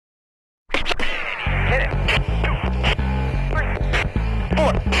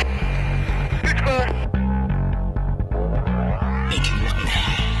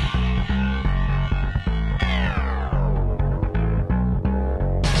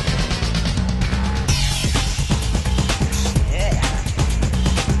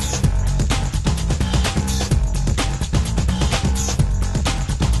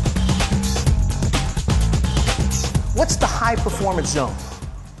high-performance zone.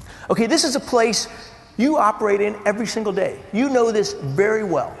 Okay, this is a place you operate in every single day. You know this very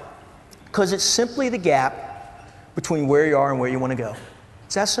well because it's simply the gap between where you are and where you want to go.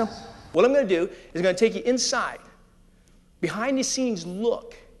 It's that simple. What I'm going to do is I'm going to take you inside, behind the scenes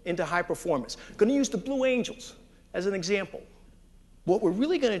look into high performance. I'm going to use the Blue Angels as an example. What we're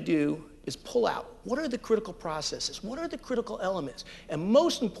really going to do is pull out what are the critical processes, what are the critical elements, and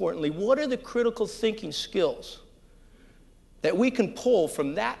most importantly, what are the critical thinking skills that we can pull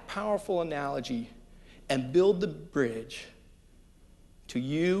from that powerful analogy and build the bridge to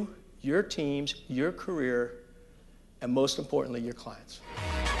you, your teams, your career, and most importantly, your clients.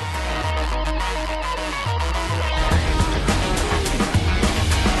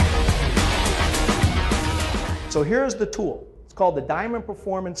 So here's the tool. It's called the Diamond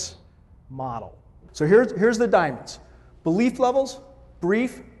Performance Model. So here's the diamonds. Belief levels,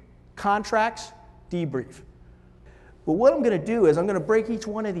 brief, contracts, debrief. But what I'm going to do is I'm going to break each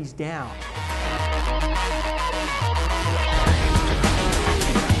one of these down.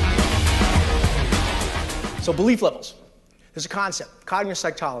 So belief levels. There's a concept, cognitive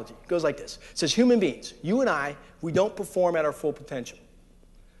psychology. It goes like this. It says human beings, you and I, we don't perform at our full potential.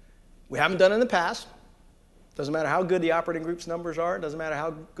 We haven't done it in the past. Doesn't matter how good the operating group's numbers are. Doesn't matter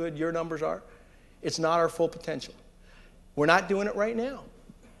how good your numbers are. It's not our full potential. We're not doing it right now.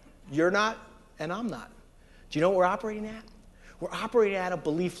 You're not, and I'm not. Do you know what we're operating at? We're operating at a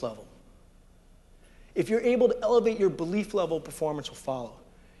belief level. If you're able to elevate your belief level, performance will follow.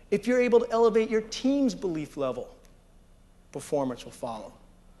 If you're able to elevate your team's belief level, performance will follow.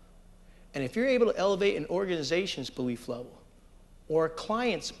 And if you're able to elevate an organization's belief level or a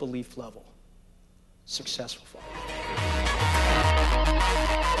client's belief level, success will follow.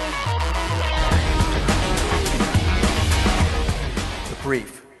 The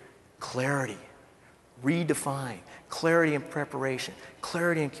brief, clarity, redefine, clarity in preparation,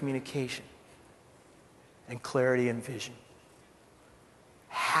 clarity in communication, and clarity in vision.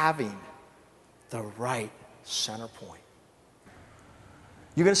 Having the right center point.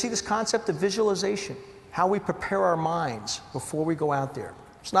 You're going to see this concept of visualization, how we prepare our minds before we go out there.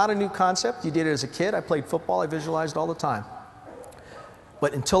 It's not a new concept. You did it as a kid. I played football. I visualized all the time.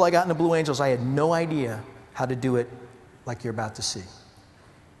 But until I got into Blue Angels, I had no idea how to do it like you're about to see.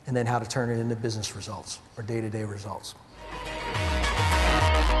 And then how to turn it into business results or day-to-day results.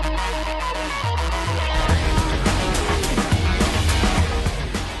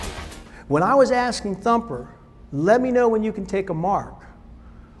 When I was asking Thumper, let me know when you can take a mark,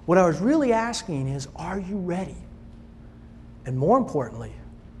 what I was really asking is, are you ready? And more importantly,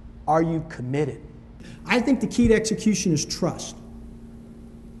 are you committed? I think the key to execution is trust,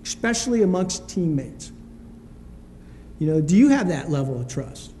 especially amongst teammates. You know, do you have that level of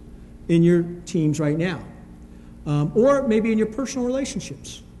trust in your teams right now? Or maybe in your personal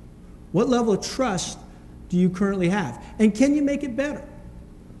relationships? What level of trust do you currently have? And can you make it better?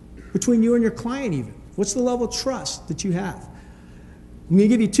 Between you and your client even. What's the level of trust that you have? I'm going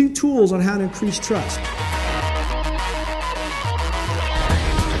to give you 2 tools on how to increase trust.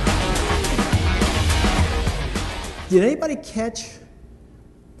 Did anybody catch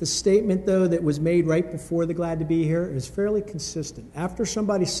the statement, though, that was made right before the glad to be here? It was fairly consistent. After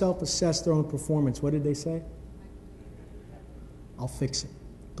somebody self-assessed their own performance, what did they say? I'll fix it.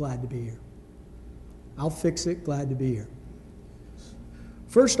 Glad to be here. I'll fix it. Glad to be here.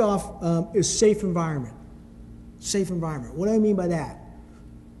 First off is safe environment. Safe environment. What do I mean by that?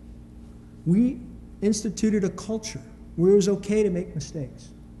 We instituted a culture where it was okay to make mistakes.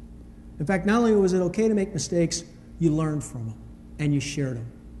 In fact, not only was it okay to make mistakes, you learned from them and you shared them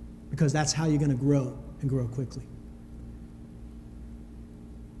because that's how you're going to grow and grow quickly.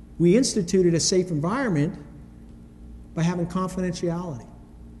 We instituted a safe environment by having confidentiality.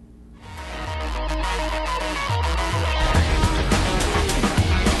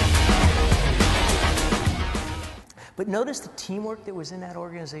 But notice the teamwork that was in that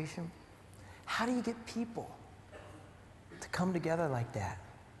organization. How do you get people to come together like that?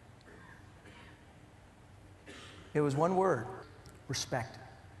 It was one word: respect.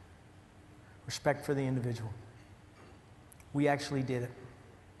 Respect for the individual. We actually did it.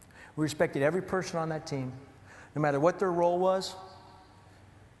 We respected every person on that team, no matter what their role was,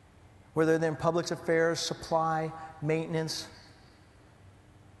 whether they're in public affairs, supply, maintenance,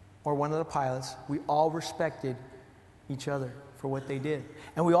 or one of the pilots. We all respected each other for what they did.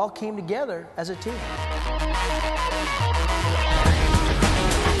 And we all came together as a team.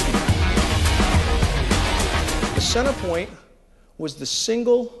 The center point was the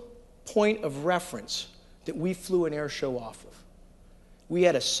single point of reference that we flew an air show off of. We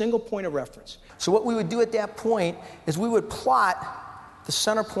had a single point of reference. So what we would do at that point is we would plot the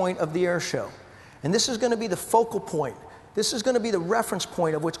center point of the air show. And this is going to be the focal point. This is going to be the reference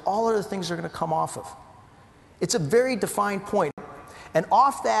point of which all other things are going to come off of. It's a very defined point. And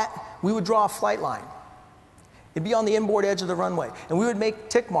off that, we would draw a flight line. It'd be on the inboard edge of the runway. And we would make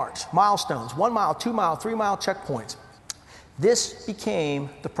tick marks, milestones, 1 mile, 2 mile, 3 mile checkpoints. This became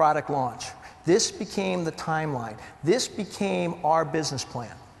the product launch. This became the timeline. This became our business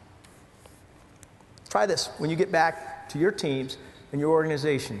plan. Try this when you get back to your teams and your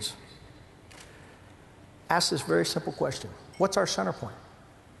organizations. Ask this very simple question. What's our center point?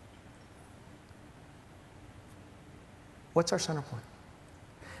 What's our center point?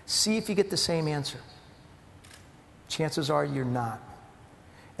 See if you get the same answer. Chances are you're not.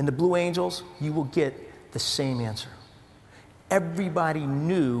 In the Blue Angels, you will get the same answer. Everybody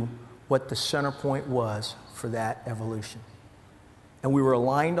knew what the center point was for that evolution. And we were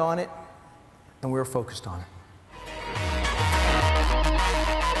aligned on it, and we were focused on it.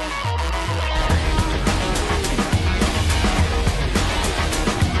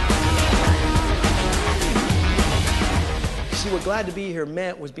 See, what glad to be here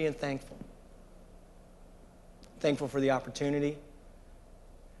meant was being thankful. Thankful for the opportunity.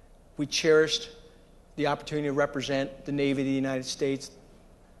 We cherished the opportunity to represent the Navy of the United States,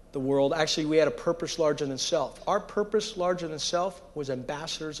 the world. Actually, we had a purpose larger than self. Our purpose larger than self was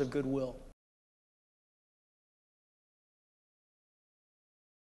ambassadors of goodwill.